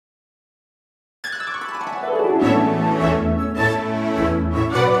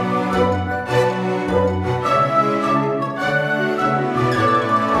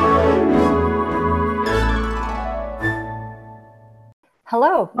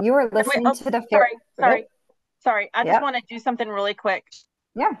Hello, you are Wait, listening oh, to the sorry, Yep, sorry. I just yep, want to do something really quick.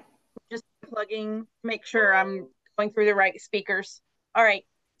 yeah. Just plugging, make sure I'm going through the right speakers. All right,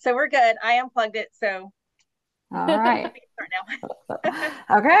 so we're good. I unplugged it, so All right. we can start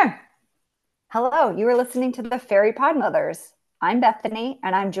now. Okay. Hello, you are listening to the Fairy Podmothers. I'm Bethany,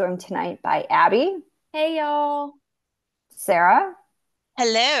 and I'm joined tonight by Abby, Hey y'all. Sarah,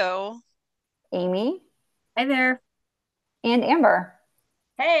 Hello. Amy, Hi there. and Amber.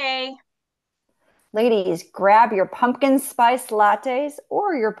 Hey, Ladies, grab your pumpkin spice lattes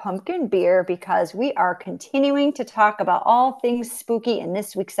or your pumpkin beer because we are continuing to talk about all things spooky in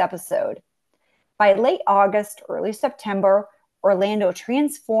this week's episode. By late August, early September, Orlando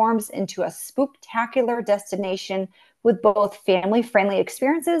transforms into a spooktacular destination with both family friendly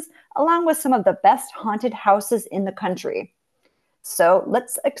experiences along with some of the best haunted houses in the country. So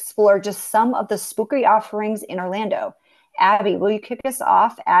let's explore just some of the spooky offerings in Orlando. Abby, will you kick us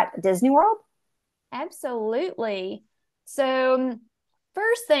off at Disney World? Absolutely. So,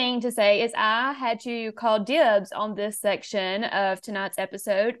 first thing to say is I had to call dibs on this section of tonight's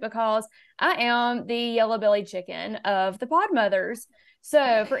episode because I am the yellow bellied chicken of the Podmothers.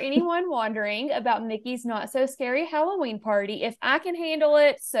 So, for anyone wondering about Mickey's Not So Scary Halloween Party, if I can handle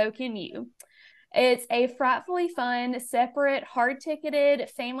it, so can you. It's a frightfully fun, separate, hard ticketed,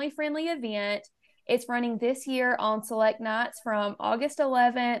 family friendly event. It's running this year on select nights from August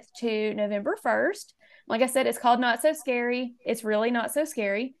 11th to November 1st. Like I said, it's called Not So Scary. It's really not so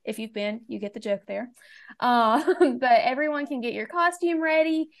scary. If you've been, you get the joke there. But everyone can get your costume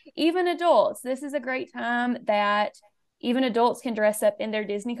ready, even adults. This is a great time that even adults can dress up in their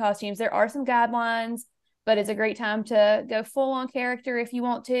Disney costumes. There are some guidelines, but it's a great time to go full on character if you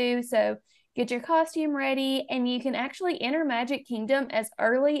want to. So get your costume ready, and you can actually enter Magic Kingdom as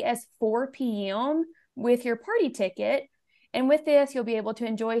early as 4 p.m. with your party ticket. And with this, you'll be able to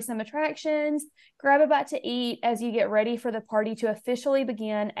enjoy some attractions, grab a bite to eat as you get ready for the party to officially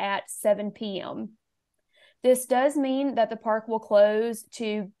begin at 7 p.m. This does mean that the park will close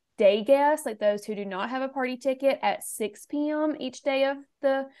to day guests, like those who do not have a party ticket, at 6 p.m. each day of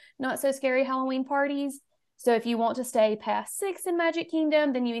the Not So Scary Halloween parties. So if you want to stay past 6 in Magic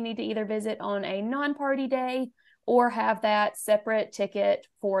Kingdom, then you need to either visit on a non-party day or have that separate ticket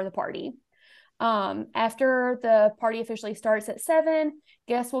for the party. After the party officially starts at 7,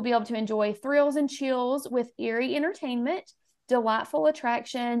 guests will be able to enjoy thrills and chills with eerie entertainment, delightful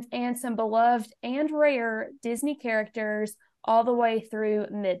attractions, and some beloved and rare Disney characters all the way through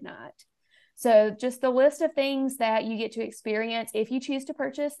midnight. So just the list of things that you get to experience if you choose to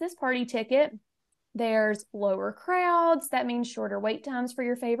purchase this party ticket. There's lower crowds. That means shorter wait times for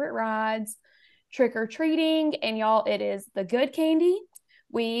your favorite rides. Trick or treating. And y'all, it is the good candy.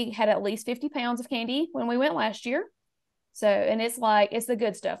 We had at least 50 pounds of candy when we went last year. So, and it's the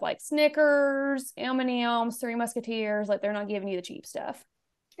good stuff like Snickers, M&M's, Three Musketeers. Like they're not giving you the cheap stuff.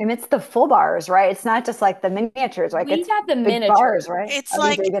 And it's the full bars, right? It's not just like the miniatures, like We it's got the big miniature. bars, right? It's Oh,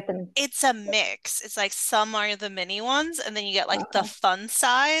 you do like get them. it's a mix. It's like some are the mini ones, and then you get like the Okay. fun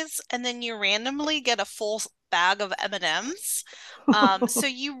size, and then you randomly get a full bag of M&Ms. So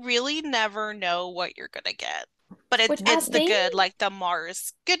you really never know what you're gonna get. But it, Which I it's the think, good, like good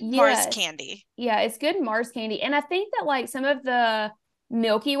Mars yes, candy. yeah, it's good Mars candy. And I think that like some of the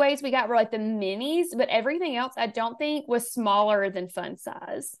Milky Ways we got were like the minis, but everything else I don't think was smaller than fun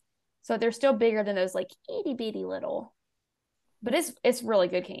size. So they're still bigger than those like itty bitty little. But it's really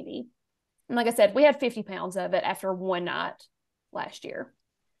good candy. And like I said, we had 50 pounds of it after one night last year.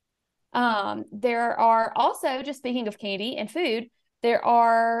 There are also, just speaking of candy and food, there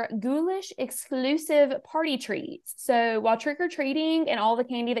are ghoulish exclusive party treats. So while trick or treating and all the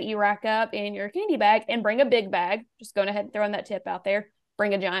candy that you rack up in your candy bag, and bring a big bag, just going ahead and throwing that tip out there,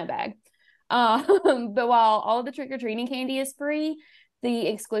 bring a giant bag. But while all of the trick or treating candy is free, the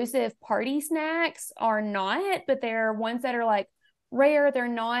exclusive party snacks are not, but they're ones that are like rare. They're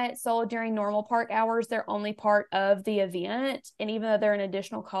not sold during normal park hours. They're only part of the event. And even though they're an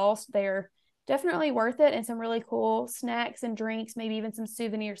additional cost, they're definitely worth it. And some really cool snacks and drinks, maybe even some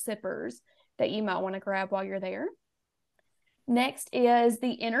souvenir sippers that you might want to grab while you're there. Next is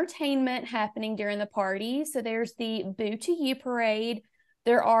the entertainment happening during the party. So there's the Boo to You parade.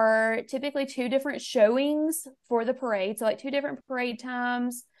 There are typically two different showings for the parade. So like two different parade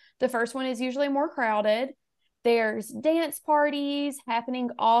times. The first one is usually more crowded. There's dance parties happening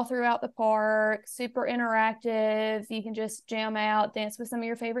all throughout the park, super interactive. You can just jam out, dance with some of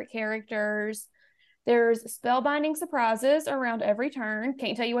your favorite characters. There's spellbinding surprises around every turn.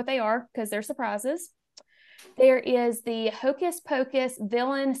 Can't tell you what they are because they're surprises. There is the Hocus Pocus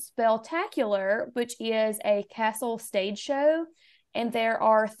Villain Spelltacular, which is a castle stage show. And there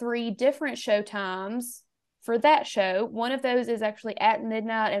are 3 different show times for that show. One of those is actually at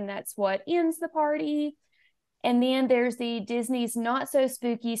midnight, and that's what ends the party. And then there's the Disney's Not So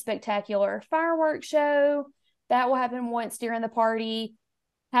Spooky Spectacular Fireworks Show. That will happen once during the party.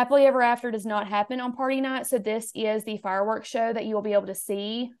 Happily Ever After does not happen on party night. So this is the fireworks show that you'll be able to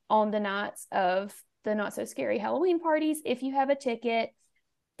see on the nights of the Not So Scary Halloween parties if you have a ticket.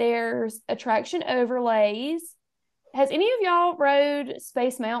 There's attraction overlays. Has any of y'all rode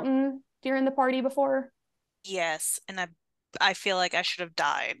Space Mountain during the party before? Yes, and I feel like I should have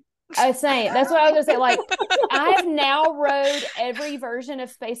died. I was saying, that's what I was gonna say. Like, I've now rode every version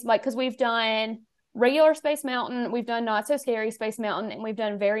of Space, like, because we've done regular Space Mountain, we've done Not So Scary Space Mountain, and we've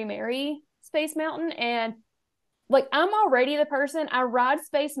done Very Merry Space Mountain. And like, I'm already the person, I ride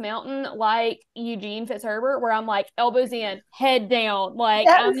Space Mountain like Eugene Fitzherbert, where I'm like elbows in, head down. Like,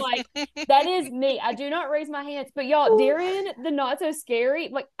 Yes. I'm like, that is me. I do not raise my hands. But y'all, during the Not So Scary,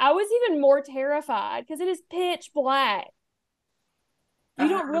 like, I was even more terrified because it is pitch black. You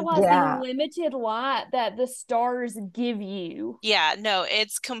don't realize the limited light that the stars give you. Yeah, no,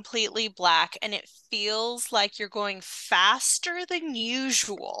 it's completely black, and it feels like you're going faster than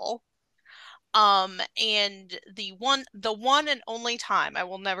usual. And the one and only time, I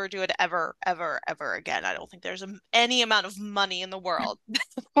will never do it ever, ever, ever again. I don't think there's any amount of money in the world that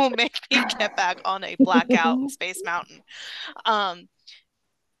will make me get back on a blackout Space Mountain.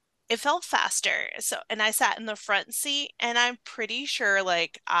 It felt faster. And I sat in the front seat, and I'm pretty sure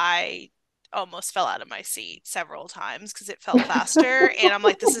like I almost fell out of my seat several times because it felt faster. And I'm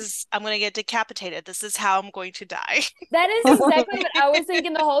like, I'm going to get decapitated. This is how I'm going to die. That is exactly what I was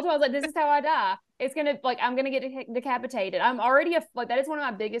thinking the whole time. I was like, this is how I die. It's going to, like, I'm going to get decapitated. I'm already, like, that is one of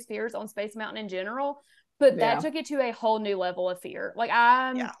my biggest fears on Space Mountain in general. But that took it to a whole new level of fear. Like,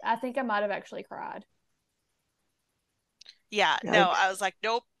 I think I might have actually cried. Yeah, no, I was like,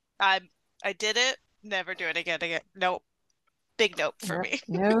 nope. I did it. Never do it again. Nope. Big nope for me.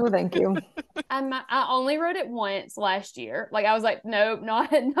 No, thank you. I only rode it once last year. Like, I was like, nope,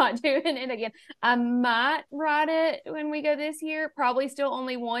 not doing it again. I might ride it when we go this year. Probably still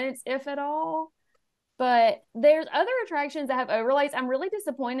only once, if at all. But there's other attractions that have overlays. I'm really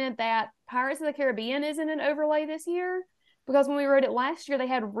disappointed that Pirates of the Caribbean isn't an overlay this year, because when we rode it last year, they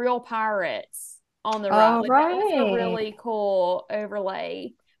had real pirates on the ride. Like, that was a really cool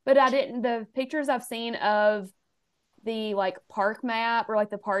overlay. But the pictures I've seen of the like park map or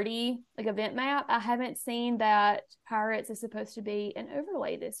like the party, like event map, I haven't seen that Pirates is supposed to be an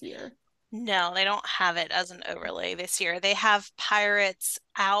overlay this year. No, they don't have it as an overlay this year. They have pirates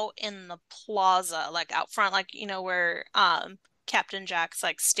out in the plaza, like out front, like, where Captain Jack's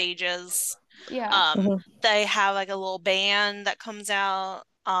like stages. Yeah. They have like a little band that comes out,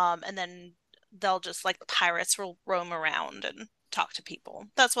 and then they'll just like pirates will roam around and talk to people.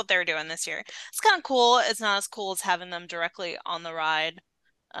 That's what they're doing this year. It's kind of cool. It's not as cool as having them directly on the ride.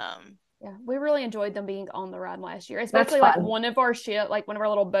 Yeah, we really enjoyed them being on the ride last year, especially like one of our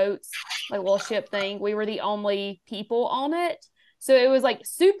little boats, like little ship thing. We were the only people on it. So it was like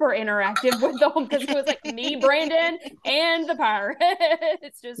super interactive with them because it was like me, Brandon, and the pirate.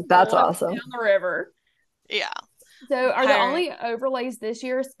 It's just that's awesome. Down the river. Yeah. So are the only overlays this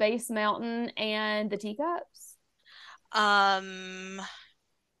year Space Mountain and the teacups? Or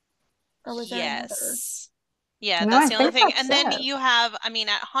was there another? Yeah, that's the only thing. And then you have, I mean,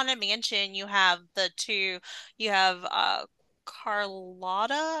 at Haunted Mansion, you have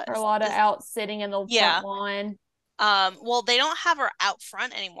Carlotta. Carlotta out sitting in the front lawn. Well, they don't have her out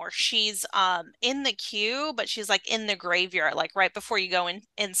front anymore. She's in the queue, but she's like in the graveyard, like right before you go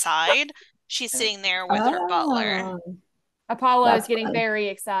inside. She's sitting there with her butler. Apollo is getting very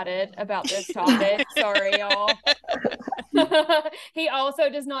excited about this topic. Sorry, y'all. He also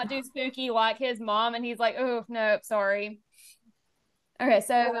does not do spooky like his mom, and he's like, oh, no, sorry. Okay,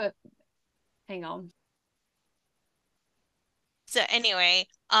 so hang on. So anyway,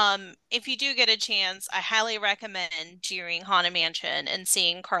 if you do get a chance, I highly recommend during Haunted Mansion and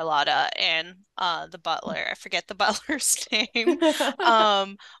seeing Carlotta and the butler. I forget the butler's name.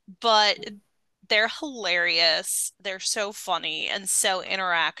 But they're hilarious. They're so funny and so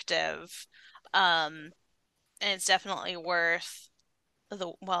interactive. And it's definitely worth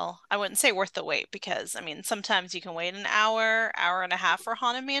I wouldn't say worth the wait, because I mean, sometimes you can wait an hour and a half for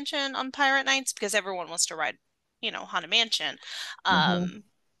Haunted Mansion on Pirate Nights because everyone wants to ride, Haunted Mansion.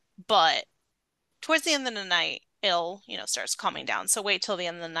 But towards the end of the night, it'll, starts calming down. So wait till the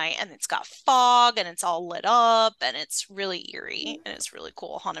end of the night, and it's got fog and it's all lit up and it's really eerie and it's really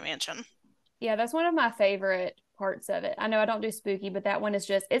cool, Haunted Mansion. Yeah, that's one of my favorite parts of it. I know I don't do spooky, but that one is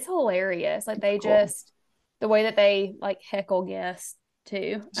it's hilarious. Like the way that they like heckle guests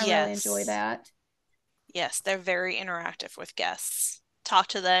too. I really enjoy Yes. that. Yes, they're very interactive with guests. Talk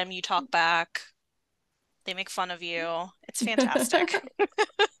to them, you talk back. They make fun of you. It's fantastic.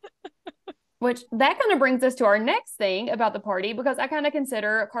 Which that kind of brings us to our next thing about the party, because I kind of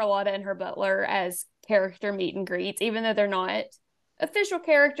consider Carlotta and her butler as character meet and greets, even though they're not official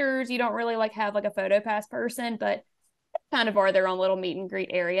characters. You don't really like have like a photo pass person, but kind of are their own little meet and greet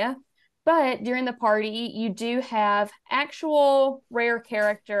area. But during the party, you do have actual rare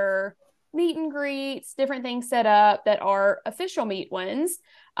character meet and greets, different things set up that are official meet ones.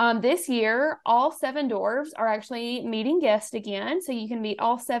 This year, all 7 dwarves are actually meeting guests again, so you can meet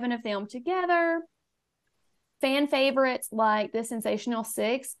all 7 of them together. Fan favorites like the Sensational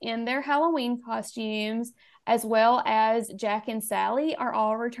Six in their Halloween costumes, as well as Jack and Sally, are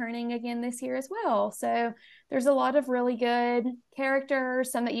all returning again this year as well. So there's a lot of really good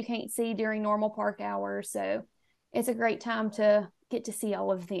characters, some that you can't see during normal park hours. So it's a great time to get to see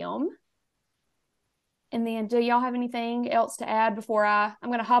all of them. And then, do y'all have anything else to add before I'm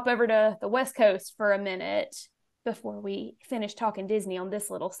going to hop over to the West Coast for a minute before we finish talking Disney on this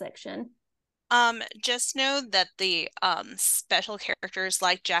little section? Just know that the special characters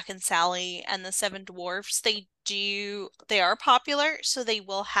like Jack and Sally and the 7 dwarfs, they are popular, so they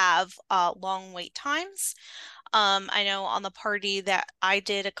will have long wait times. I know on the party that I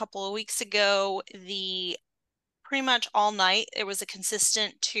did a couple of weeks ago, pretty much all night it was a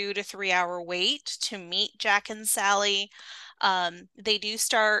consistent 2 to 3 hour wait to meet Jack and Sally. They do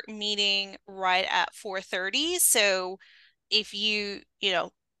start meeting right at 4:30, so if you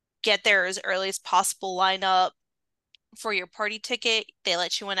get there as early as possible, line up for your party ticket. They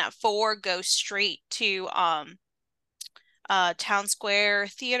let you in at 4, go straight to Town Square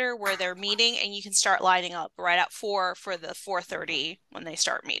Theater where they're meeting, and you can start lining up right at 4 for the 4:30 when they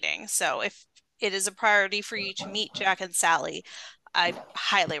start meeting. So if it is a priority for you to meet Jack and Sally, I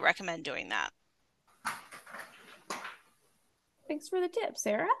highly recommend doing that. Thanks for the tip,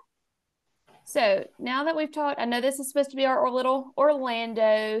 Sarah. So now that we've talked, I know this is supposed to be our little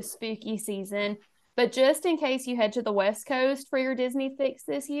Orlando spooky season, but just in case you head to the West Coast for your Disney fix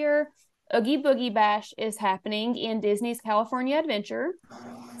this year, Oogie Boogie Bash is happening in Disney's California Adventure.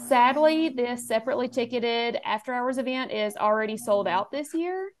 Sadly, this separately ticketed after hours event is already sold out this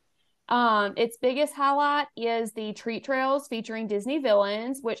year. Its biggest highlight is the treat trails featuring Disney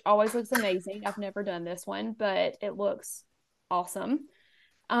villains, which always looks amazing. I've never done this one, but it looks awesome.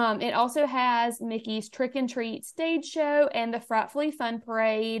 It also has Mickey's Trick and Treat stage show and the Frightfully Fun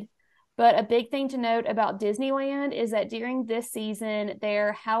Parade. But a big thing to note about Disneyland is that during this season,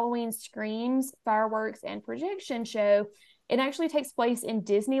 their Halloween Screams, fireworks, and projection show, it actually takes place in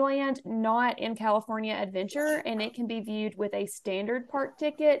Disneyland, not in California Adventure, and it can be viewed with a standard park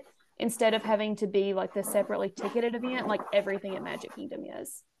ticket instead of having to be like the separately ticketed event like everything at Magic Kingdom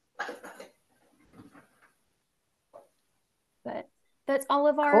is. But that's all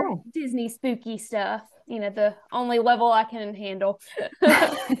of our Disney spooky stuff. The only level I can handle.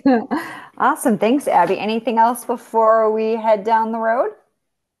 Awesome. Thanks, Abby. Anything else before we head down the road?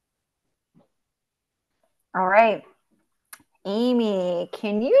 All right. Amy,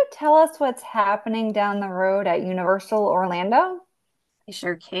 can you tell us what's happening down the road at Universal Orlando? I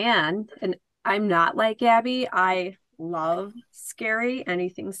sure can. And I'm not like Abby. I love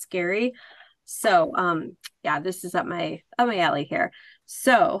anything scary. So, yeah, this is up my alley here.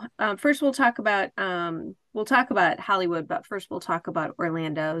 So, first we'll talk about Hollywood, but first we'll talk about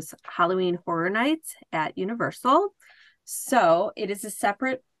Orlando's Halloween Horror Nights at Universal. So, it is a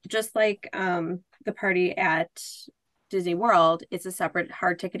separate, just like the party at Disney World, it's a separate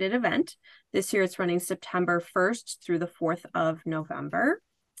hard ticketed event. This year it's running September 1st through the 4th of November.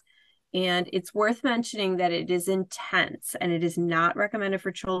 And it's worth mentioning that it is intense and it is not recommended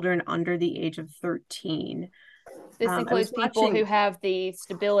for children under the age of 13. This includes people who have the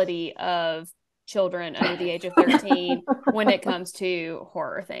stability of children under the age of 13 when it comes to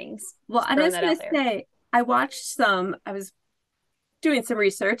horror things. Well, and I was going to say, I was doing some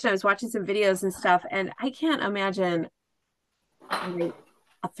research and I was watching some videos and stuff, and I can't imagine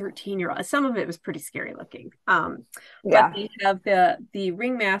a 13-year-old. Some of it was pretty scary looking. But they have the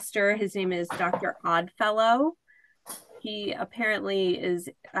ringmaster. His name is Dr. Oddfellow. He apparently is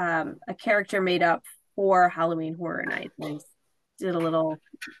a character made up for Halloween Horror Nights. I did a little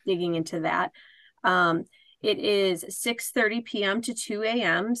digging into that. It is 6:30 p.m. to 2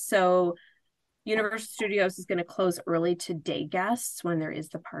 a.m. So Universal Studios is going to close early to day guests when there is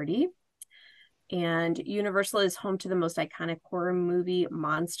the party. And Universal is home to the most iconic horror movie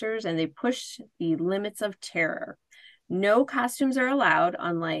monsters, and they push the limits of terror. No costumes are allowed,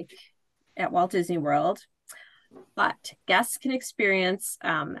 unlike at Walt Disney World. But guests can experience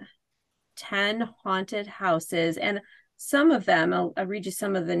 10 haunted houses, and some of them, I'll read you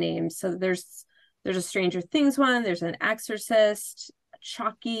some of the names. So there's a Stranger Things one, there's an Exorcist,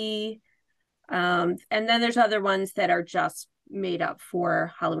 Chucky, and then there's other ones that are just made up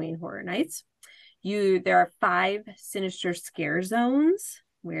for Halloween Horror Nights. There are 5 sinister scare zones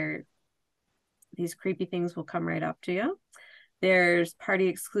where these creepy things will come right up to you. There's party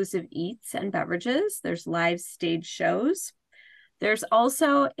exclusive eats and beverages. There's live stage shows. There's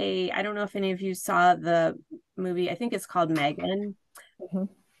also I don't know if any of you saw the movie, I think it's called Megan. Mm-hmm.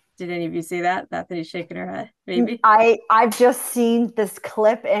 Did any of you see that? Bethany's shaking her head, maybe. I've just seen this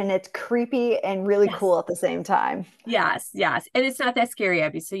clip and it's creepy and really cool at the same time. Yes. And it's not that scary,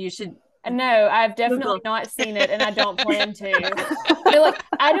 Abby, so you should. No, I've definitely not seen it, and I don't plan to. But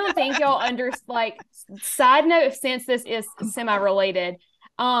I don't think y'all side note, since this is semi-related,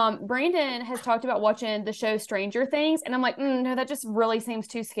 Brandon has talked about watching the show Stranger Things, and I'm like, no, that just really seems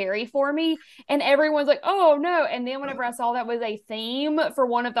too scary for me. And everyone's like, oh no. And then whenever I saw that was a theme for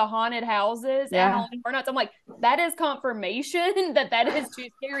one of the haunted houses at Halloween Horror Nights, I'm like, that is confirmation that is too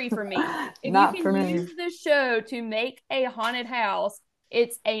scary for me. If Not you for can me. use the show to make a haunted house,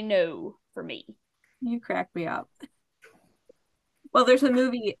 it's a no for me. You crack me up. Well, there's a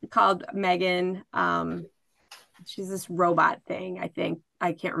movie called Megan. She's this robot thing, I think.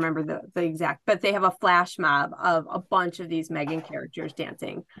 I can't remember the exact, but they have a flash mob of a bunch of these Megan characters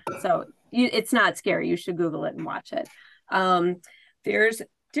dancing. So it's not scary. You should Google it and watch it. There's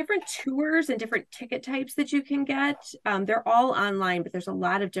different tours and different ticket types that you can get. They're all online, but there's a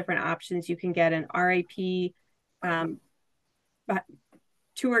lot of different options. You can get an RIP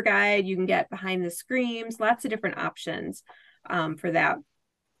tour guide. You can get Behind the Screams, lots of different options for that.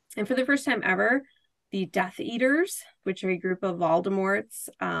 And for the first time ever, the Death Eaters, which are a group of Voldemorts,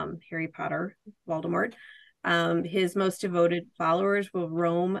 Harry Potter, Voldemort, his most devoted followers will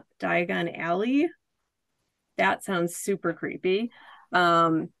roam Diagon Alley. That sounds super creepy.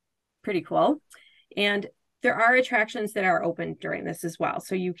 Pretty cool. And there are attractions that are open during this as well,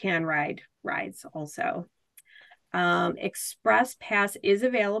 so you can ride rides also. Express Pass is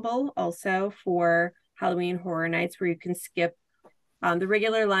available also for Halloween Horror Nights, where you can skip the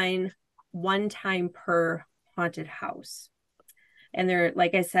regular line one time per haunted house. And there,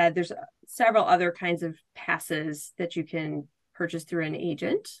 like I said, there's several other kinds of passes that you can purchase through an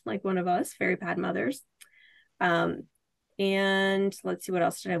agent, like one of us, Fairy Podmothers. And let's see, what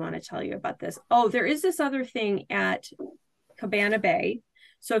else did I want to tell you about this? Oh, there is this other thing at Cabana Bay.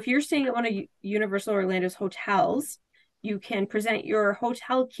 So if you're staying at one of Universal Orlando's hotels, you can present your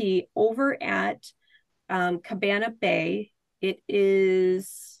hotel key over at Cabana Bay. It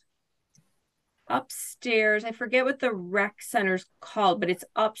is upstairs. I forget what the rec center's called, but it's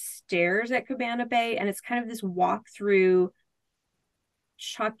upstairs at Cabana Bay, and it's kind of this walk-through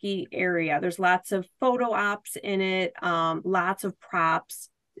Chucky area. There's lots of photo ops in it, lots of props.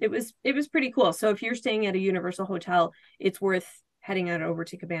 It was pretty cool. So if you're staying at a Universal hotel, it's worth heading on over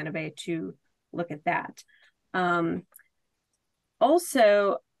to Cabana Bay to look at that.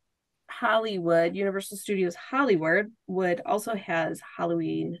 Also, Hollywood, Universal Studios Hollywood also has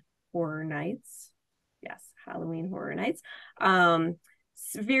Halloween Horror Nights. Yes, Halloween Horror Nights.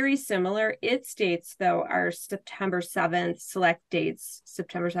 Very similar. Its dates, though, are September 7th, select dates,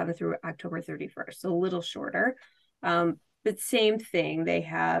 September 7th through October 31st, so a little shorter. But same thing. They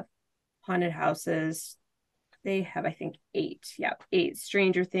have haunted houses. They have, I think, 8. Yeah, 8.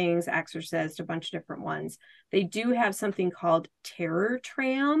 Stranger Things, Exorcist, a bunch of different ones. They do have something called Terror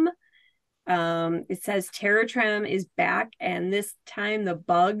Tram. It says Terror Tram is back, and this time the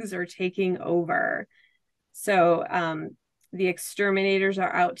bugs are taking over. So the exterminators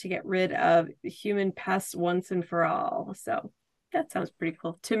are out to get rid of human pests once and for all. So that sounds pretty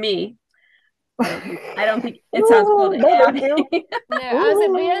cool to me. I don't think it sounds cool to Abby. No,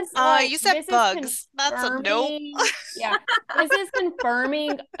 I was you said bugs. That's a nope. Yeah, this is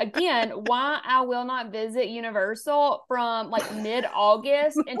confirming again why I will not visit Universal from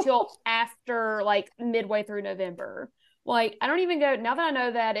mid-August until after midway through November. I don't even go now that I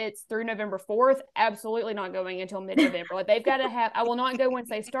know that it's through November 4th. Absolutely not going until mid-November. They've got to have. I will not go once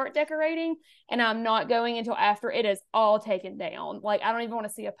they start decorating, and I'm not going until after it is all taken down. I don't even want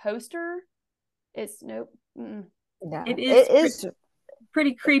to see a poster. It's nope. Yeah, it is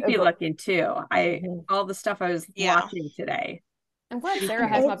pretty creepy looking too. All the stuff I was watching today. I'm glad Sarah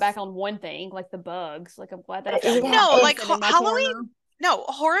has my back on one thing, the bugs. I'm glad that Halloween. No,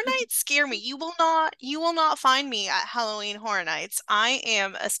 Horror Nights scare me. You will not find me at Halloween Horror Nights. I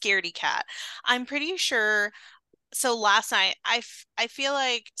am a scaredy cat. I'm pretty sure so last night I feel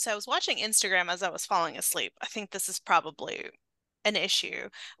like, so I was watching Instagram as I was falling asleep. I think this is probably an issue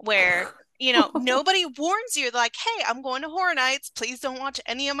where, nobody warns you like, hey, I'm going to Horror Nights. Please don't watch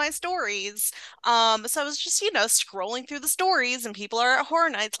any of my stories. So I was just, scrolling through the stories and people are at Horror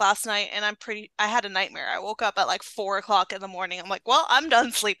Nights last night and I had a nightmare. I woke up at like 4 o'clock in the morning. I'm like, well, I'm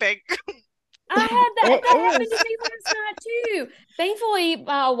done sleeping. I had that. It That happened is. to me last night too. Thankfully,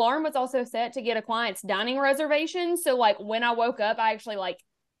 my alarm was also set to get a client's dining reservation. So like when I woke up, I actually like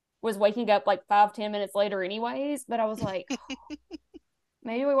was waking up like 5-10 minutes later anyways. But I was like,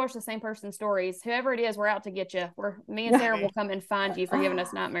 maybe we watch the same person's stories. Whoever it is, we're out to get you. Me and Sarah will come and find you for giving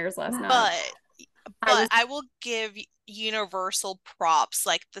us nightmares last night. But I will give Universal props.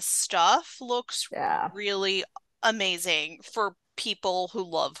 Like the stuff looks really amazing for people who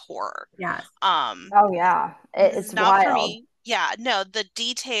love horror. Yeah. Oh yeah, it's not wild. For me. Yeah, no, the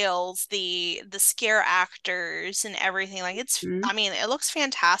details, the scare actors and everything, like I mean, it looks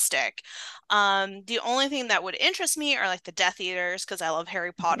fantastic. The only thing that would interest me are like the Death Eaters because I love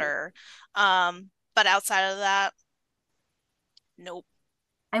Harry Potter. But outside of that, nope.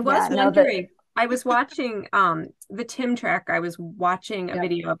 I was wondering, I was watching the Tim track. I was watching a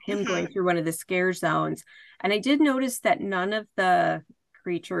video of him going through one of the scare zones, and I did notice that none of the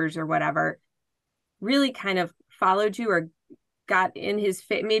creatures or whatever really kind of followed you or got in his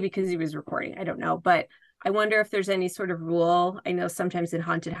face, maybe because he was recording, I don't know, but I wonder if there's any sort of rule. I know sometimes in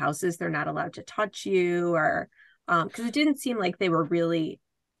haunted houses they're not allowed to touch you, or because it didn't seem like they were really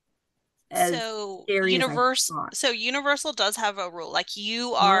as scary as I thought. So Universal does have a rule. Like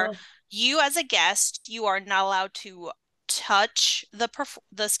you as a guest, you are not allowed to touch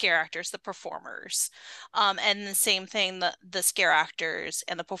the scare actors, the performers. And the same thing, the scare actors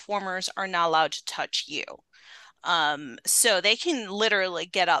and the performers are not allowed to touch you. So they can literally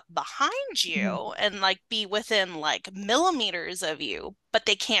get up behind you and like be within like millimeters of you, but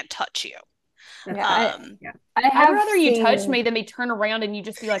they can't touch you. Yeah, I'd rather you touch me than me turn around and you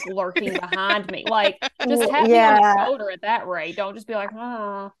just be like lurking behind me. Like just tap me on the shoulder at that rate. Don't just be like,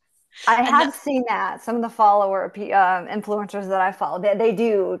 oh. I have seen that. Some of the influencers that I follow, they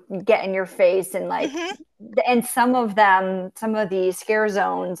do get in your face and like, and some of the scare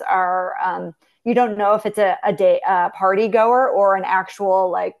zones are, you don't know if it's a party goer or an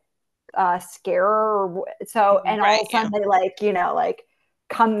actual like scarer. So, and all of a sudden they like,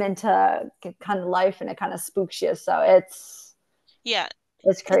 come into kind of life and it kind of spooks you. So it's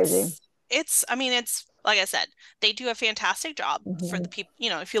crazy. I mean, it's like I said, they do a fantastic job for the people.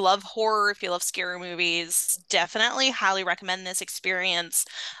 If you love horror, if you love scary movies, definitely highly recommend this experience.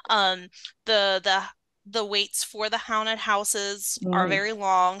 The waits for the haunted houses are very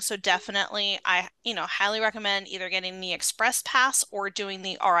long, so definitely I highly recommend either getting the express pass or doing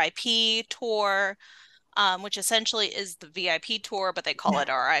the RIP tour. Which essentially is the VIP tour, but they call it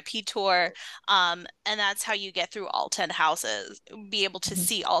RIP tour. And that's how you get through all 10 houses, be able to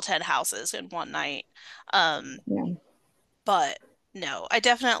see all 10 houses in one night. But no, I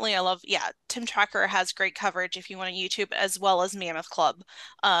love, Tim Tracker has great coverage if you want to YouTube as well as Mammoth Club.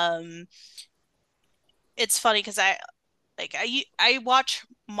 It's funny because I watch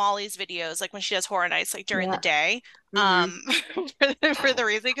Molly's videos like when she does Horror Nights like during the day for the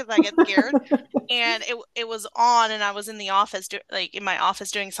reason because I get scared and it was on and I was in the office in my office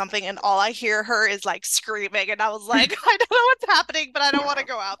doing something and all I hear her is like screaming and I was like I don't know what's happening but I don't want to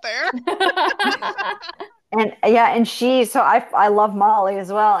go out there. And I love Molly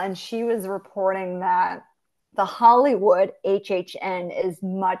as well, and she was reporting that the Hollywood HHN is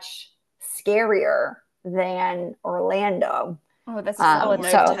much scarier than Orlando. Oh, that's a solid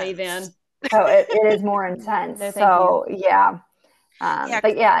note to me then. So it is more intense. No, so yeah.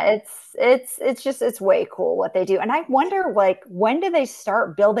 But yeah, it's way cool what they do. And I wonder, like, when do they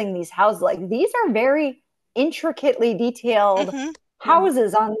start building these houses? Like, these are very intricately detailed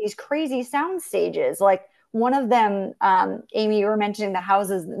houses on these crazy sound stages. Like one of them, Amy, you were mentioning the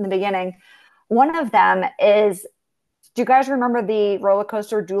houses in the beginning. One of them is, do you guys remember the roller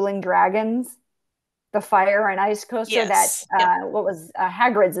coaster Dueling Dragons? The fire and ice coaster what was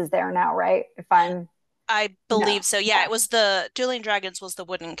Hagrid's is there now, right? I believe so. Yeah, it was the Dueling Dragons was the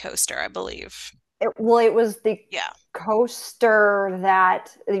wooden coaster, I believe. It was the coaster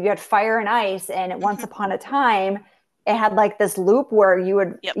that you had fire and ice, and once upon a time, it had like this loop where you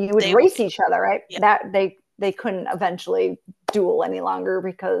would race each other, right? Yep. That they couldn't eventually duel any longer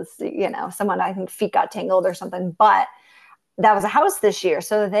because someone I think feet got tangled or something, but that was a house this year.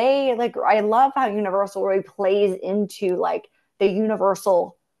 So I love how Universal really plays into like the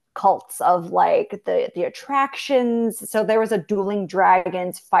Universal cults of like the attractions. So there was a Dueling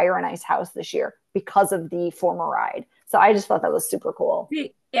Dragons Fire and Ice house this year because of the former ride. So I just thought that was super cool.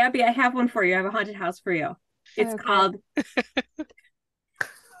 Hey, Abby, I have one for you. I have a haunted house for you. It's Okay. called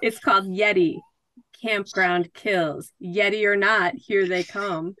Yeti. Campground kills. Yeti or not, here they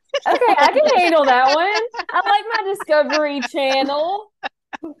come. Okay, I can handle that one. I like my Discovery Channel.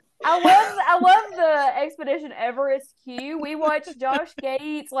 I love the Expedition Everest queue. We watch Josh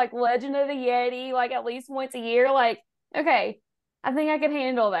Gates like Legend of the Yeti like at least once a year. Like, okay, I think I can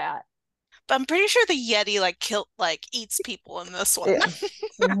handle that. But I'm pretty sure the Yeti eats people in this one. Yeah.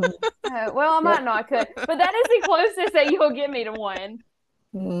 Mhm. Well, I might not could, but that is the closest that you'll get me to one.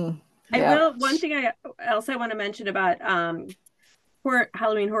 I Yeah. will. One thing I want to mention about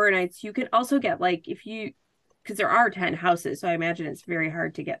Halloween Horror Nights, you can also get like because there are 10 houses, so I imagine it's very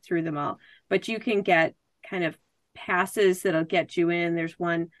hard to get through them all. But you can get kind of passes that'll get you in. There's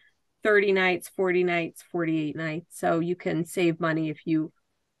one 30 nights, 40 nights, 48 nights. So you can save money if you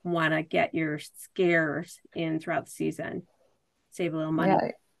want to get your scares in throughout the season. Save a little money.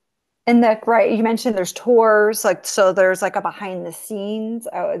 Yeah. And that, right, you mentioned there's tours, like, so there's like a behind the scenes.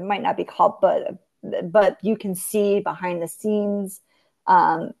 It might not be called, but you can see behind the scenes.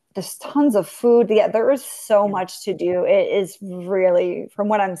 There's tons of food. Yeah, there is so much to do. It is really, from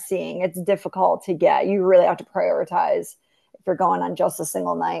what I'm seeing, it's difficult to get. You really have to prioritize if you're going on just a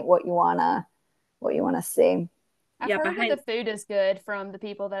single night what you wanna see. I've heard that the food is good from the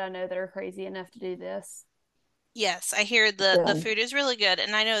people that I know that are crazy enough to do this. Yes, I hear the Yeah. food is really good,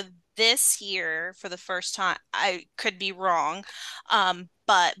 and I know this year for the first time, I could be wrong,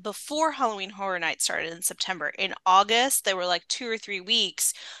 but before Halloween Horror Night started in September, in August, there were like 2 or 3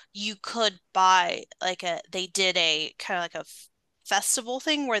 weeks you could buy they did a kind of like a festival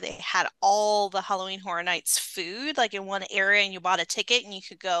thing where they had all the Halloween Horror Nights food like in one area, and you bought a ticket and you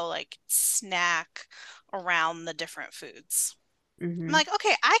could go like snack around the different foods. I'm like,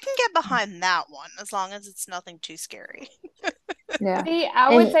 okay, I can get behind that one as long as it's nothing too scary. Yeah. See,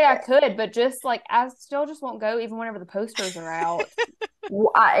 I would say I could, but just like I still just won't go even whenever the posters are out.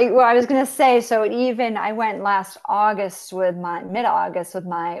 I was gonna say, so even I went last August with mid-August with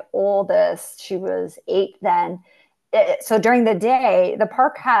my oldest. She was 8 then. So during the day, the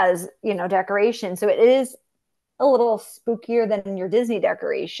park has, decorations. So it is a little spookier than your Disney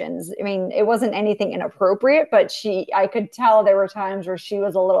decorations. I mean, it wasn't anything inappropriate, but I could tell there were times where she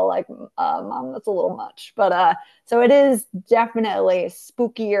was a little like, Mom, that's a little much. But so it is definitely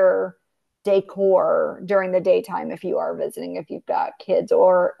spookier decor during the daytime if you are visiting, if you've got kids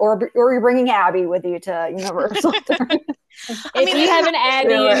or you're bringing Abby with you to Universal. If you have an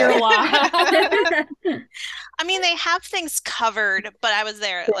Abby in your life. I mean, they have things covered, but I was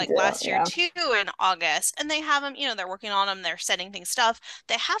there last year too in August, and they have them, they're working on them, they're setting stuff.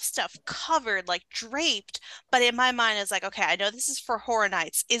 They have stuff covered, like draped, but in my mind is like, okay, I know this is for Horror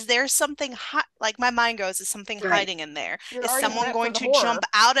Nights. Is there something like my mind goes, is something hiding in there? Is someone going to jump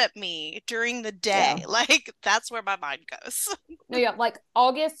out at me during the day? Yeah. Like that's where my mind goes. No, yeah, like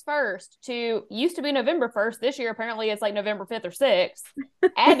August 1st used to be November 1st. This year apparently it's like November 5th or 6th.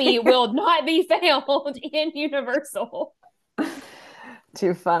 Abby will not be found in Universal.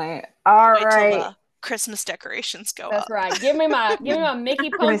 Too funny. All Wait right. till the Christmas decorations go That's up. right. Give me my Mickey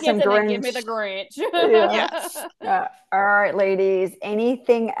pumpkins and then give me the Grinch. Yes. All right, ladies.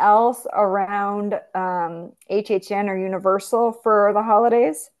 Anything else around HHN or Universal for the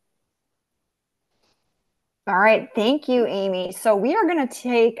holidays? All right, thank you, Amy. So we are going to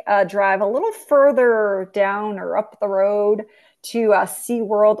take a drive a little further down or up the road to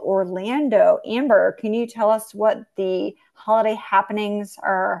SeaWorld Orlando. Amber, can you tell us what the holiday happenings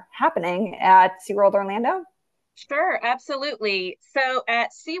are happening at SeaWorld Orlando? Sure, absolutely. So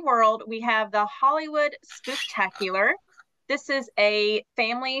at SeaWorld, we have the Hollywood Spooktacular. This is a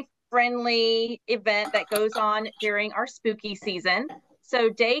family-friendly event that goes on during our spooky season. So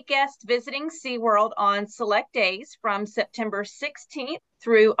day guests visiting SeaWorld on select days from September 16th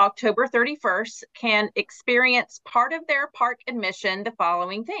through October 31st can experience part of their park admission the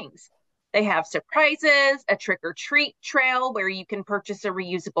following things. They have surprises, a trick-or-treat trail where you can purchase a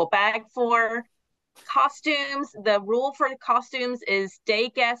reusable bag for costumes. The rule for the costumes is day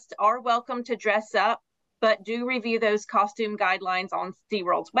guests are welcome to dress up, but do review those costume guidelines on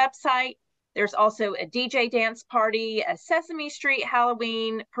SeaWorld's website. There's also a DJ dance party, a Sesame Street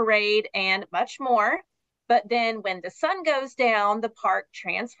Halloween parade, and much more. But then when the sun goes down, the park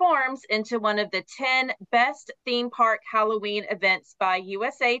transforms into one of the 10 best theme park Halloween events by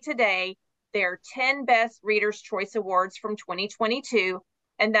USA Today. Their 10 best Reader's Choice Awards from 2022.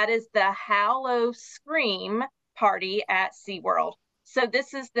 And that is the Hallow Scream party at SeaWorld. So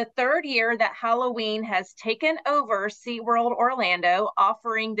this is the third year that Halloween has taken over SeaWorld Orlando,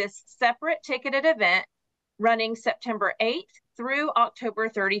 offering this separate ticketed event running September 8th through October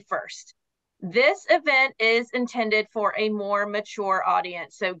 31st. This event is intended for a more mature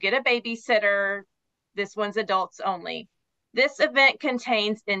audience, so get a babysitter. This one's adults only. This event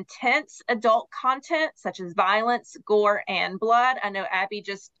contains intense adult content such as violence, gore, and blood. I know Abby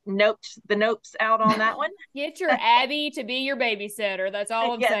just noped the nopes out on that one. Get your Abby to be your babysitter. That's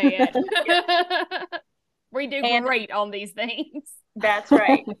all I'm Yes. saying. Yes. We do And great on these things. that's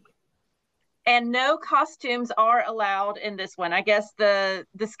right. And no costumes are allowed in this one. I guess the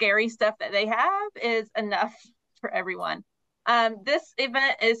scary stuff that they have is enough for everyone. This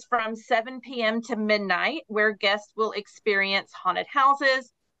event is from 7 p.m. to midnight, where guests will experience haunted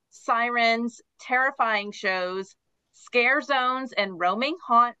houses, sirens, terrifying shows, scare zones, and roaming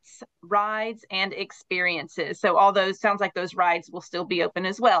haunts, rides, and experiences. So all those, sounds like those rides will still be open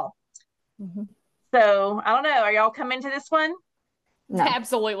as well. Mm-hmm. So I don't know. Are y'all coming to this one? No.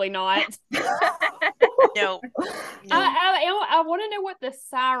 Absolutely not. No. I want to know what the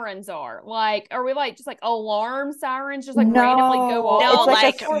sirens are. Like, are we like just like alarm sirens, just like No. randomly go off? No,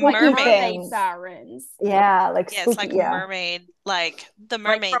 It's like or like mermaid mermaid sirens. Yeah, like Yeah, spooky. it's like Yeah. mermaid, like the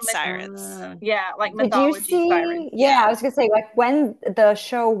Like mermaid from sirens. yeah, like Did you mythology see? sirens. Yeah, I was gonna say, like, when the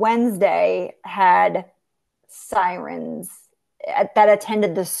show Wednesday had sirens that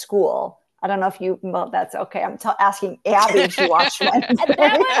attended the school. I don't know if you. Well, that's okay. I'm asking Abby if she watched Wednesday.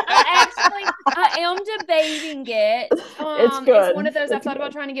 That one, I am debating it. It's good. It's one of those I've It's thought about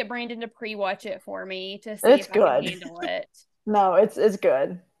good. trying to get Brandon to pre-watch it for me to see It's if I can good. handle it. No, it's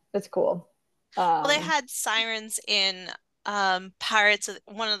good. It's cool. Well, they had sirens in one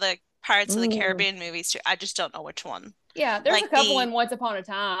of the Pirates of the Caribbean movies too. I just don't know which one. Yeah, there's Like a couple the in Once Upon a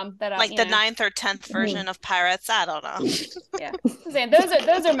Time that like the 9th or 10th version of Pirates. I don't know. Yeah, I'm saying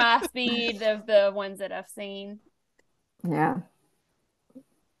those are my speed of the ones that I've seen. Yeah.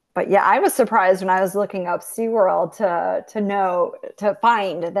 But yeah, I was surprised when I was looking up SeaWorld to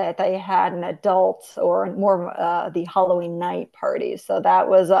find that they had an adult or more the Halloween night party. So that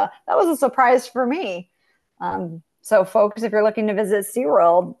was a surprise for me. So folks, if you're looking to visit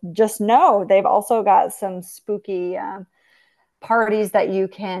SeaWorld, just know they've also got some spooky parties that you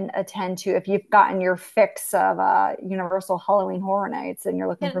can attend to if you've gotten your fix of Universal Halloween Horror Nights and you're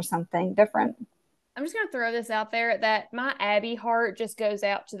looking for something different. I'm just gonna throw this out there that my Abby heart just goes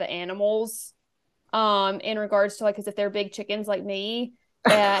out to the animals, in regards to like, because if they're big chickens like me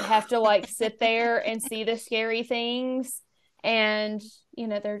that have to like sit there and see the scary things, and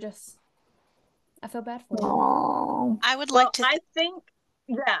they're just, I feel bad for them. Aww. I would like to. I think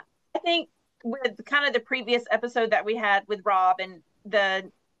with kind of the previous episode that we had with Rob and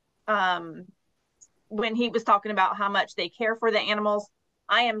the when he was talking about how much they care for the animals,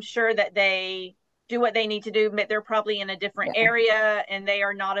 I am sure that they do what they need to do, but they're probably in a different area and they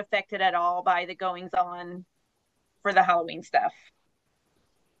are not affected at all by the goings on for the Halloween stuff.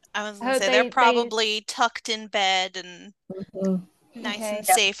 I was gonna say they're probably tucked in bed and nice and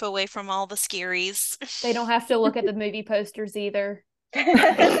safe away from all the scaries. They don't have to look at the movie posters either. So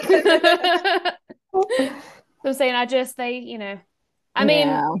I'm saying I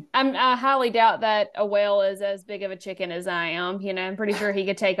highly doubt that a whale is as big of a chicken as I am. I'm pretty sure he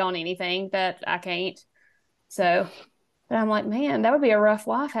could take on anything that I can't. So, but I'm like, man, that would be a rough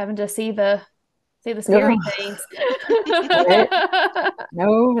life having to see the scary things.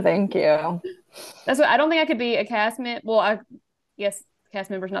 No, thank you. That's what I don't think I could be a cast member. Well, I guess cast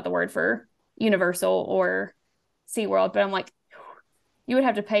member is not the word for Universal or SeaWorld, but I'm like, you would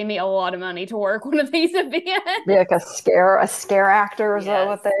have to pay me a lot of money to work one of these events. Be like a scare actor, is that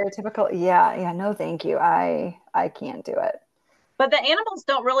what they're typical? Yeah, no, thank you. I can't do it. But the animals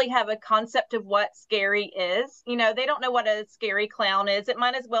don't really have a concept of what scary is. They don't know what a scary clown is. It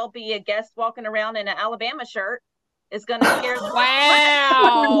might as well be a guest walking around in an Alabama shirt is going to scare them.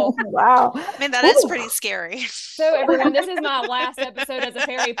 Wow. Wow. I mean, that is pretty scary. So everyone, this is my last episode as a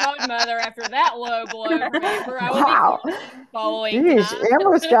fairy podmother after that low blow from Amber. I will be following. Jeez,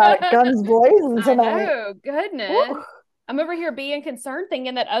 Amber's got guns blazing tonight. Oh, goodness. Woo. I'm over here being concerned,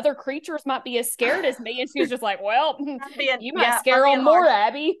 thinking that other creatures might be as scared as me. And she's just like, well, you might scare them more,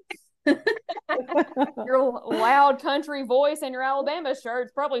 Abby. Your loud country voice and your Alabama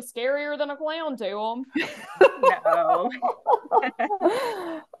shirt's probably scarier than a clown to them. No.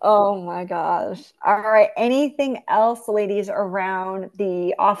 Oh my gosh. All right. Anything else, ladies, around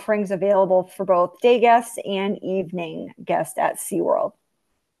the offerings available for both day guests and evening guests at SeaWorld?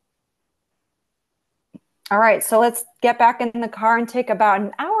 All right. So let's get back in the car and take about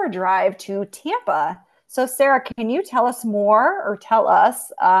an hour drive to Tampa. So, Sarah, can you tell us more or tell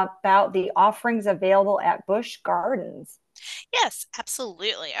us about the offerings available at Busch Gardens? Yes,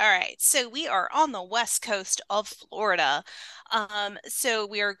 absolutely. All right. So we are on the west coast of Florida. So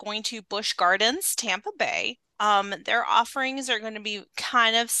we are going to Busch Gardens, Tampa Bay. Their offerings are going to be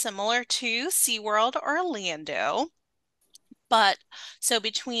kind of similar to SeaWorld Orlando. But so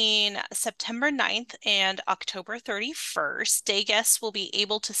between September 9th and October 31st, day guests will be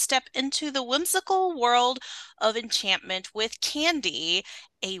able to step into the whimsical world of enchantment with Candy,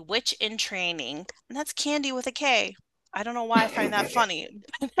 a witch in training. And that's Candy with a K. I don't know why I find that funny,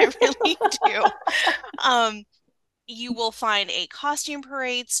 but I really do. Um, you will find a costume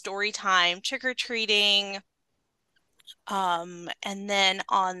parade, story time, trick-or-treating, and then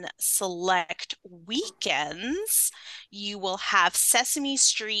on select weekends, you will have Sesame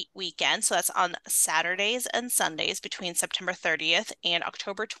Street weekend. So that's on Saturdays and Sundays between September 30th and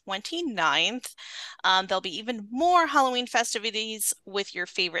October 29th. There'll be even more Halloween festivities with your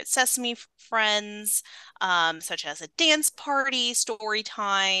favorite Sesame friends, such as a dance party, story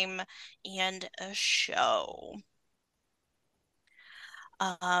time, and a show.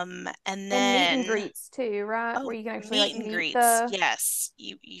 And And meet and then greets too, right? oh, Where you can actually meet like and meet greets. the Yes.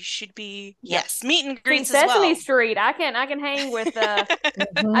 You should be Yep. yes, meet and see greets as Sesame well. Street. I can hang with the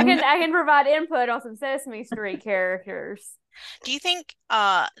Mhm. I can provide input on some Sesame Street characters. Do you think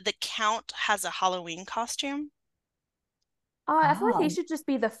the Count has a Halloween costume? I feel like he Oh, should just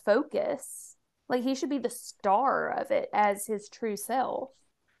be the focus. Like he should be the star of it as his true self.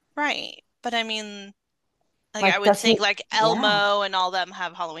 Right. But I mean, like I like would does he? think like Yeah, Elmo and all them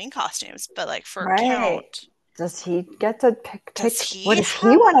have Halloween costumes, but like for right. Count, Does he get to does pick what he does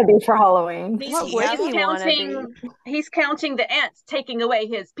he have want to be for Halloween? does What he would have He's he a want to counting. be? He's counting the ants taking away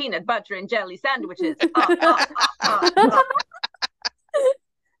his peanut butter and jelly sandwiches. Ah, ah, ah, ah, ah.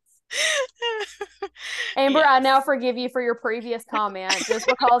 Amber, I now Yes. forgive you for your previous comment just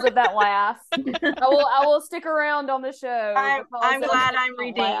because of that laugh. I will stick around on the show because I'm of glad that I'm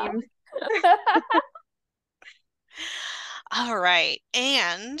laugh. redeemed. All right.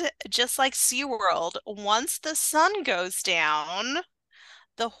 And just like SeaWorld, once the sun goes down,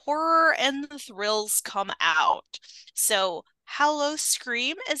 the horror and the thrills come out. So Hallow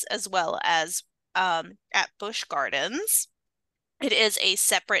Scream is as well as at Busch Gardens. It is a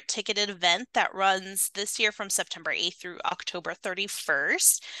separate ticketed event that runs this year from September 8th through October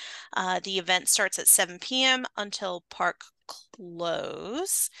 31st. The event starts at 7 p.m. until park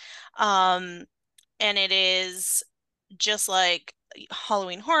close. Um, and it is just like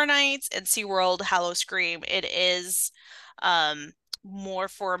Halloween Horror Nights and SeaWorld Hallow Scream. It is um, more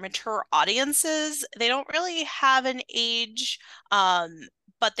for mature audiences. They don't really have an age,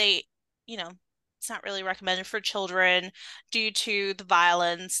 but they, you know, it's not really recommended for children due to the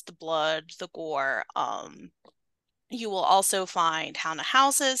violence, the blood, the gore. You will also find haunted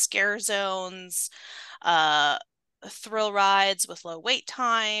houses, scare zones, uh, thrill rides with low wait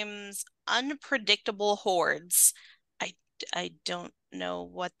times, unpredictable hordes. I I don't know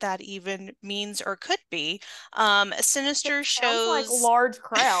what that even means or could be. It Sinister sounds like shows. large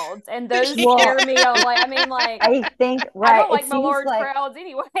crowds, and those Well, scare me. Like, I mean, like I think I right. don't It like my seems large like crowds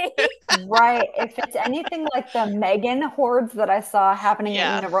anyway. right. If it's anything like the Megan hordes that I saw happening at Yeah.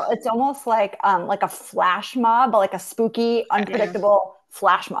 Universal, it's almost like a flash mob, like a spooky, Yeah. unpredictable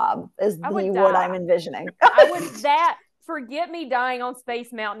flash mob is I would what die. I'm envisioning. I would that forget me dying on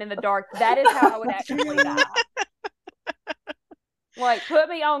Space Mountain in the dark. That is how I would actually die. Like put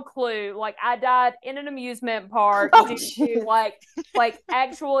me on Clue. Like I died in an amusement park Oh, due to jeez. like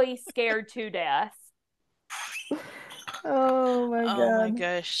actually scared to death. Oh my Oh my God.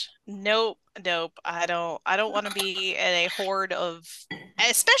 gosh. Nope, nope. I don't want to be in a horde of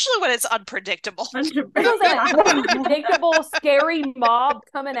especially when it's unpredictable. This was an unpredictable, scary mob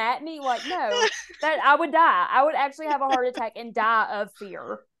coming at me. Like, no, that I would die. I would actually have a heart attack and die of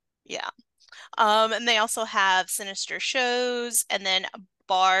fear. Yeah. And they also have sinister shows and then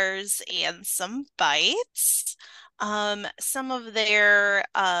bars and some bites. Some of their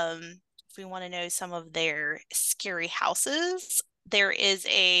if we want to know some of their scary houses, there is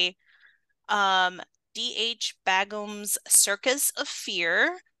a D.H. Bagham's Circus of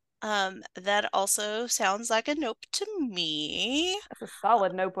Fear. That also sounds like a nope to me. That's a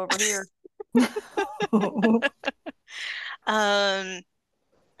solid nope over here. Um,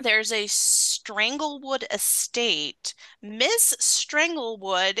 there's a Stranglewood estate. Miss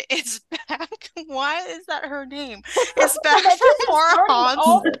Stranglewood is back. Why is that her name? Is back That for just is more starting haunts.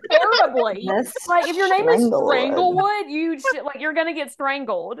 off terribly. Miss Like, if your name is Stranglewood. Stranglewood, like you're gonna get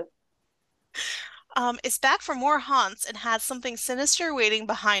strangled. Is back for more haunts and has something sinister waiting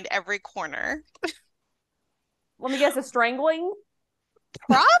behind every corner. Let me guess, a strangling?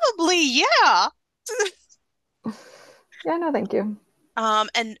 Probably, yeah. Yeah, no, thank you.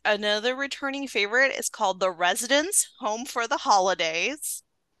 And another returning favorite is called The Residence Home for the Holidays.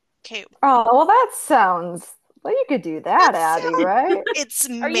 Okay, Oh, well, that sounds well, you could do that, that Abby, sounds right? it's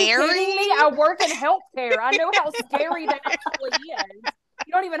Are you kidding me? Mary. I work in healthcare. I know how scary that actually is.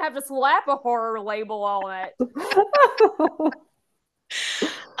 You don't even have to slap a horror label on it.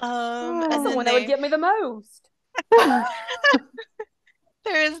 That's And the then one that would get me the most.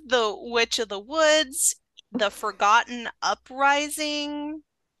 there's The Witch of the Woods, The Forgotten Uprising.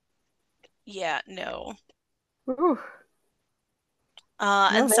 Yeah, no. Ooh,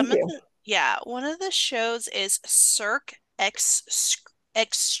 no, And thank some of you. the one of the shows is Cirque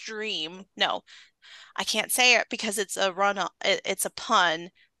Extreme. No, I can't say it because it's a it's a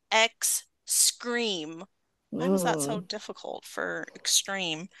pun. X Scream. Why was that so Mm. difficult for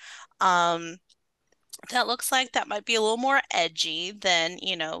extreme? Um, that looks like that might be a little more edgy than,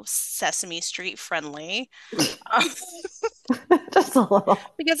 Sesame Street friendly. Just a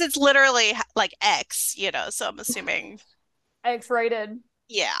little. Because it's literally like X, so I'm assuming, X-rated.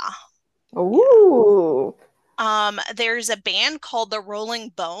 yeah. Yeah. Ooh. There's a band called the Rolling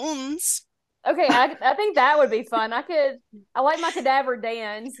Bones. Okay, I think that would be fun. I like my cadaver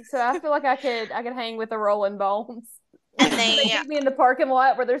dance, so I feel like I could hang with the Rolling Bones. And They they meet me in the parking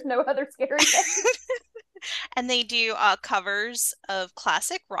lot where there's no other scary things. and they do covers of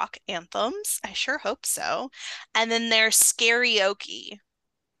classic rock anthems. I sure hope so. And then there's karaoke.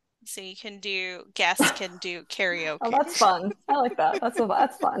 So guests can do Oh, karaoke. that's fun. I like that.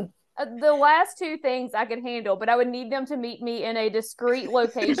 That's fun. The last two things I could handle, but I would need them to meet me in a discreet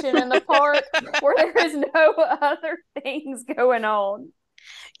location in the park where there is no other things going on.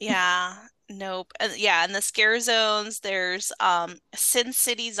 Yeah, nope. Yeah, in the scare zones, there's Sin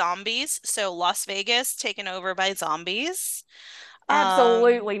City zombies, so Las Vegas taken over by zombies.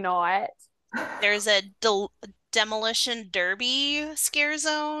 Um, Absolutely not. there's a demolition derby scare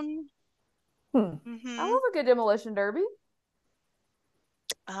zone. Hmm. I Mm-hmm. love a good demolition derby.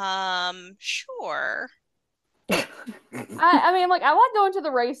 Sure. I mean, like, I like going to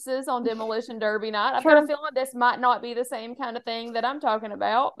the races on demolition derby night. I've got a Sure. feeling this might not be the same kind of thing that I'm talking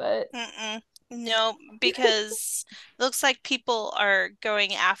about, but Mm-mm. No, because it looks like people are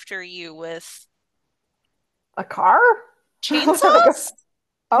going after you with A car? What are they go- chainsaws?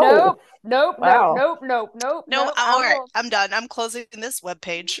 Oh, nope, nope, nope, wow. nope, nope, nope, No, nope. all right. I'm done. I'm closing this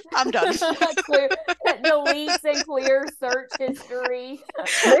webpage. I'm done. Clear deletes and clear search history.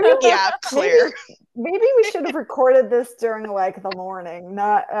 Maybe Yeah, maybe clear. maybe we should have recorded this during like the morning,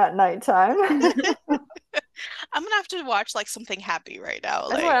 not at nighttime. I'm gonna have to watch like something happy right now.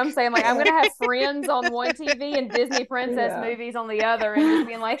 That's what I'm Like, saying. Like, I'm gonna have Friends on one TV and Disney princess Yeah. movies on the other, and just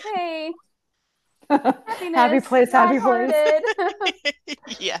being like, "Hey, Happy happiness, place, happy place. lighthearted."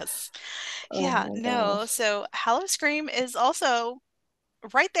 yes. Oh Yeah, my no. gosh. So Hallow Scream is also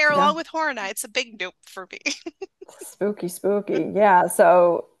right there Yeah. along with Horror Nights, a big nope for me. Spooky, spooky. Yeah.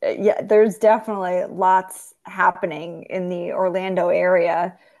 So, yeah, there's definitely lots happening in the Orlando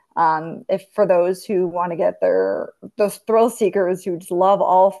area. If for those who want to get those thrill seekers who just love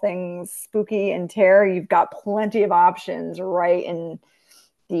all things spooky and terror, you've got plenty of options right in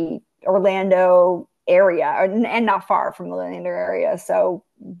the Orlando area and not far from the Orlando area. So,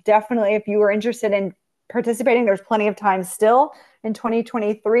 definitely, if you were interested in participating, there's plenty of time still in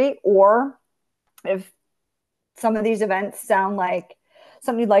 2023, or if some of these events sound like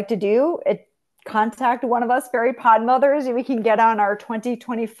something you'd like to do, contact one of us fairy pod mothers and we can get on our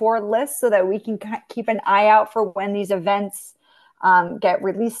 2024 list so that we can keep an eye out for when these events get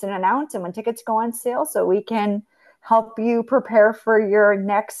released and announced and when tickets go on sale, so we can help you prepare for your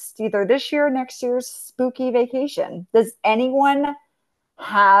either this year or next year's spooky vacation. Does anyone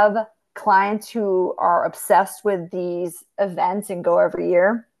have clients who are obsessed with these events and go every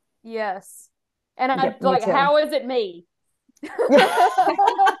year? Yes, and I Yep, me like. too. How is it me?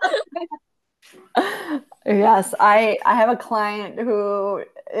 Yes, I have a client who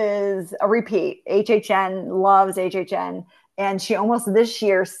is a repeat. HHN, loves HHN, and she almost this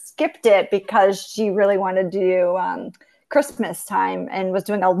year skipped it because she really wanted to do Christmas time and was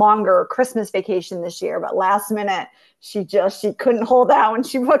doing a longer Christmas vacation this year. But last minute, she couldn't hold out and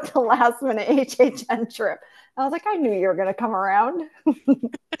she booked a last minute HHN trip. I was like, I knew you were going to come around.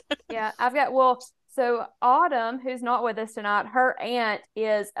 Yeah, so Autumn, who's not with us tonight, her aunt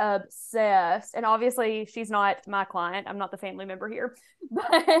is obsessed. And obviously, she's not my client. I'm not the family member here,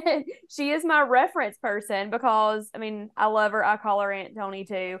 but she is my reference person because, I mean, I love her. I call her Aunt Tony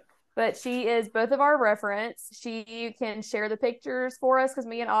too. But she is both of our reference. She can share the pictures for us because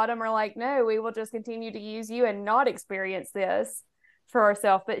me and Autumn are like, no, we will just continue to use you and not experience this for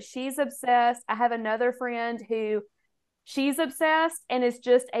ourselves. But she's obsessed. I have another friend who she's obsessed and is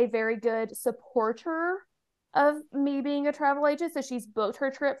just a very good supporter of me being a travel agent. So she's booked her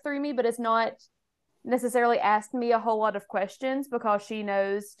trip through me, but it's not necessarily asked me a whole lot of questions because she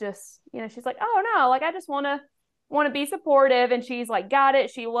knows just, she's like, oh no, like I just want to be supportive, and she's like got it,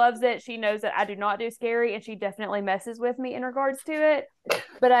 she loves it, she knows that I do not do scary, and she definitely messes with me in regards to it.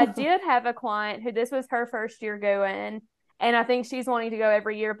 But I did have a client who this was her first year going, and I think she's wanting to go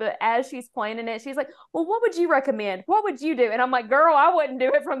every year, but as she's planning it, she's like, well, what would you recommend, what would you do? And I'm like, girl, I wouldn't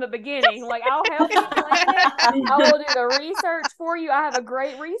do it from the beginning. Like, I'll help you plan it, I will do the research for you, I have a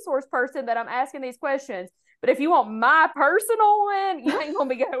great resource person that I'm asking these questions, but if you want my personal one, you ain't gonna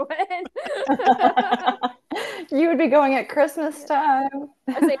be going. You would be going at Christmas time.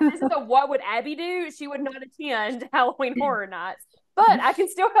 I say, if this is a what would Abby do, she would not attend Halloween Horror Nights, but I can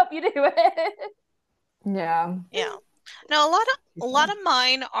still help you do it. Yeah. Yeah. No, a lot of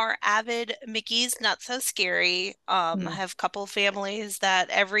mine are avid Mickey's Not So Scary. I have a couple families that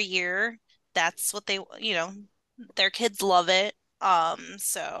every year that's what they, their kids love it.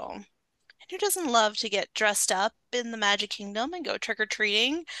 So who doesn't love to get dressed up in the Magic Kingdom and go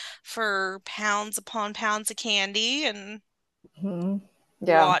trick-or-treating for pounds upon pounds of candy and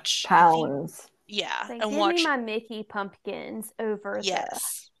Yeah, watch pounds. Say, and give watch me my Mickey pumpkins over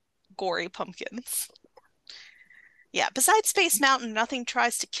gory pumpkins. Yeah, besides Space Mountain, nothing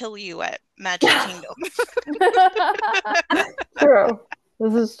tries to kill you at Magic Kingdom. True.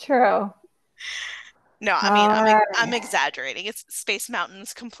 This is true. No, I mean, I'm exaggerating. It's Space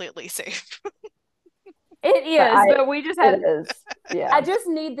Mountain's completely safe. It is, but we just have. It is. Yeah. I just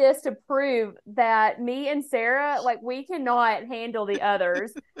need this to prove that me and Sarah, like, we cannot handle the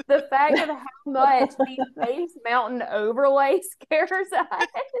others. The fact of how much the Space Mountain overlay scares us.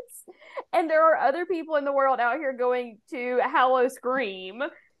 And there are other people in the world out here going to Hallow Scream.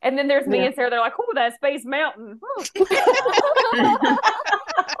 And then there's me and Sarah. They're like, oh, that Space Mountain.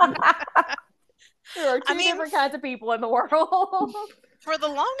 There are two different kinds of people in the world. For the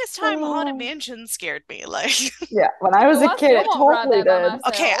longest time, Haunted Mansion scared me. Like, yeah, when I was a kid, it totally did.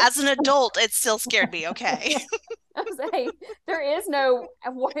 Okay, as an adult, it still scared me. Okay. I was saying, there is no,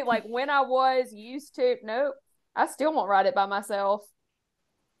 like, when I was used to, nope, I still won't ride it by myself.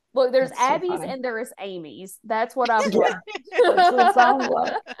 Look, there's Abby's and there is Amy's. That's what I've learned. That's what it sounds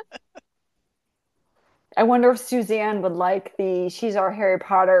like. I wonder if Suzanne would like she's our Harry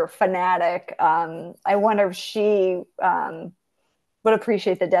Potter fanatic. I wonder if she would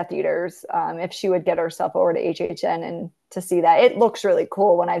appreciate the Death Eaters, if she would get herself over to HHN and to see that. It looks really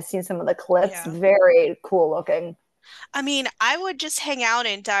cool when I've seen some of the clips. Yeah. Very cool looking. I mean, I would just hang out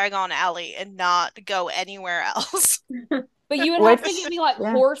in Diagon Alley and not go anywhere else. But you would have to give me like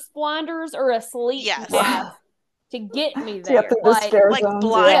horse blinders or a sleep mask to get me there. Like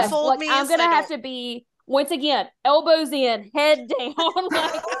blindfold me. I'm gonna have to be, once again, elbows in, head down.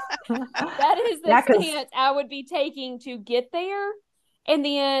 Like, that is the stance I would be taking to get there. And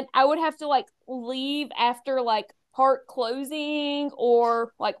then I would have to like leave after like park closing,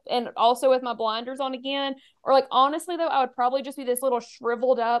 or like, and also with my blinders on again. Or like, honestly though, I would probably just be this little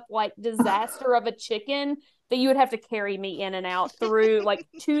shriveled up like disaster of a chicken that you would have to carry me in and out through like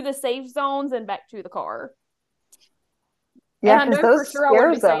to the safe zones and back to the car. Yeah, and I know for sure I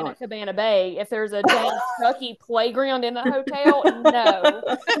wouldn't be staying at Cabana Bay if there's a James Chucky playground in the hotel.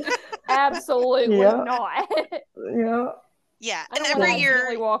 No, absolutely not. Yeah, and every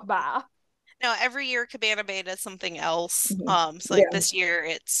year walk by. No, every year Cabana Bay does something else. So like this year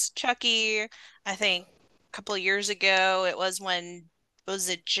it's Chucky. I think a couple of years ago it was when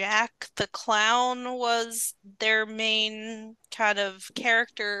Jack the Clown was their main kind of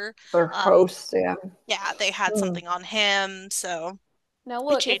character. Their host, Yeah, they had something on him. So now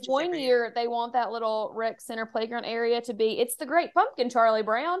look, if one year they want that little rec center playground area to be, it's the Great Pumpkin, Charlie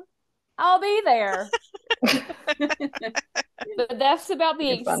Brown, I'll be there. But that's about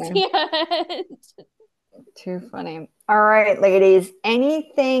the extent. Too funny. All right, ladies,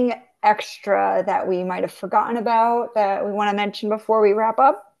 anything extra that we might have forgotten about that we want to mention before we wrap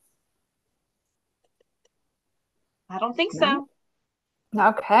up? I don't think so.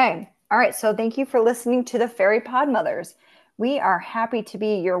 Okay. All right. So thank you for listening to the Fairy Podmothers. We are happy to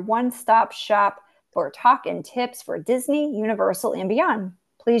be your one-stop shop for talk and tips for Disney, Universal, and beyond.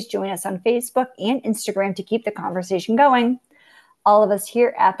 Please join us on Facebook and Instagram to keep the conversation going. All of us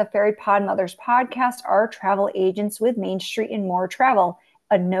here at the Fairy Podmothers podcast are travel agents with Main Street and More Travel,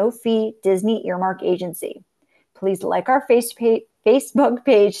 a no-fee Disney earmark agency. Please like our Facebook Facebook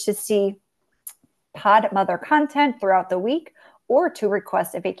page to see Podmother content throughout the week or to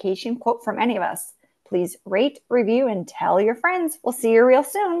request a vacation quote from any of us. Please rate, review, and tell your friends. We'll see you real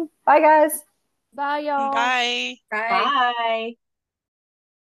soon. Bye, guys. Bye, y'all. Bye. Bye. Bye.